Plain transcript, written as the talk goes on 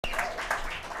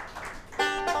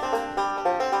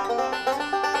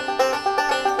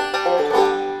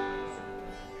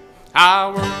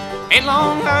I work ain't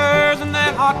longer than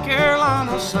that hot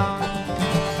Carolina sun.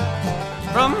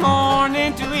 From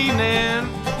morning to evening,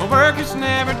 my work is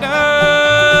never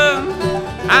done.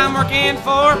 I'm working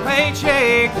for a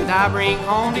paycheck that I bring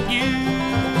home to you.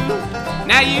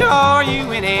 Now you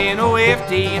arguing in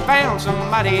OFT and found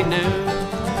somebody new.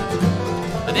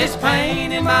 But this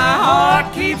pain in my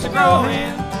heart keeps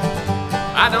growing.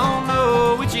 I don't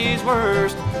know which is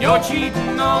worse. You're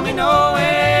cheating on me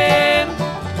knowing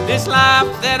this life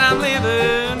that I'm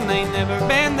living ain't never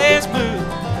been this blue.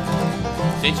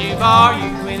 Since you've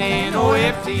arguing in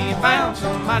OFT and found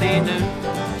somebody new.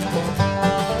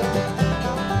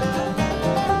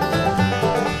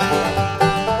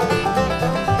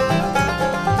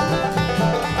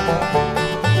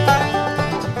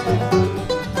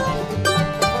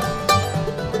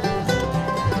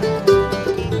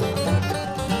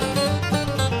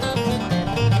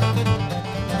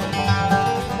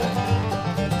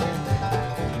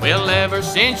 Well, ever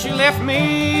since you left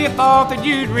me, I thought that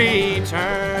you'd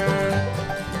return.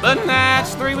 But now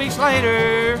it's 3 weeks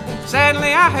later,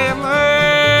 sadly I have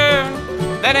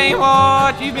learned that ain't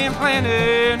what you've been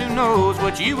planning. Who knows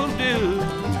what you will do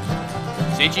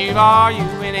since you've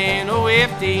arguing in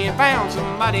OFT and found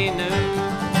somebody new.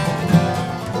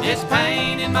 This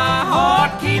pain in my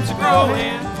heart keeps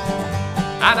growing.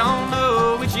 I don't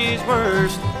know which is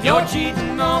worse. You're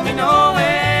cheating on me knowing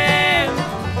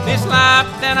this life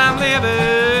that I'm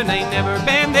living ain't never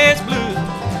been this blue.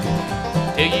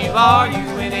 Till you've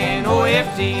arguing in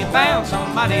OFT and found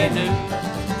somebody new.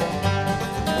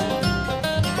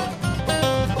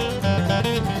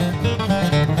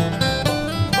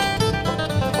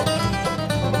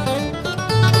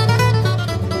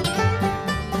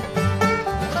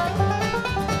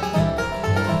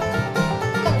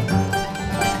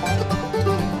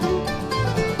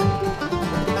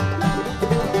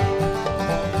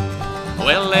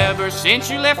 Well, ever since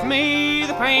you left me,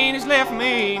 the pain has left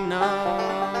me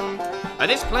numb.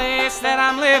 This place that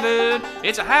I'm living,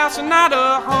 it's a house and not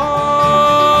a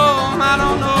home. I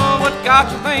don't know what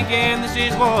got you thinking this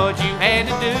is what you had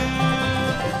to do.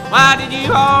 Why did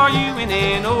you arguing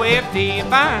in OFT and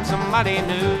find somebody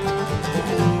new?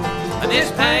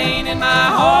 This pain in my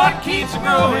heart keeps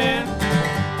growing.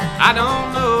 I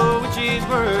don't know which is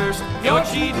worse. You're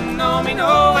cheating on me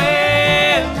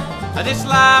knowing this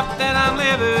life that I'm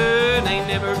living ain't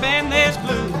never been this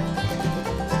blue.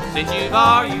 Since you've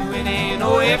arguing in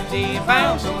OFT and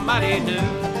found somebody new.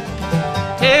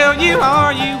 Till you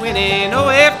arguing in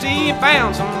OFT and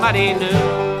found somebody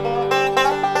new.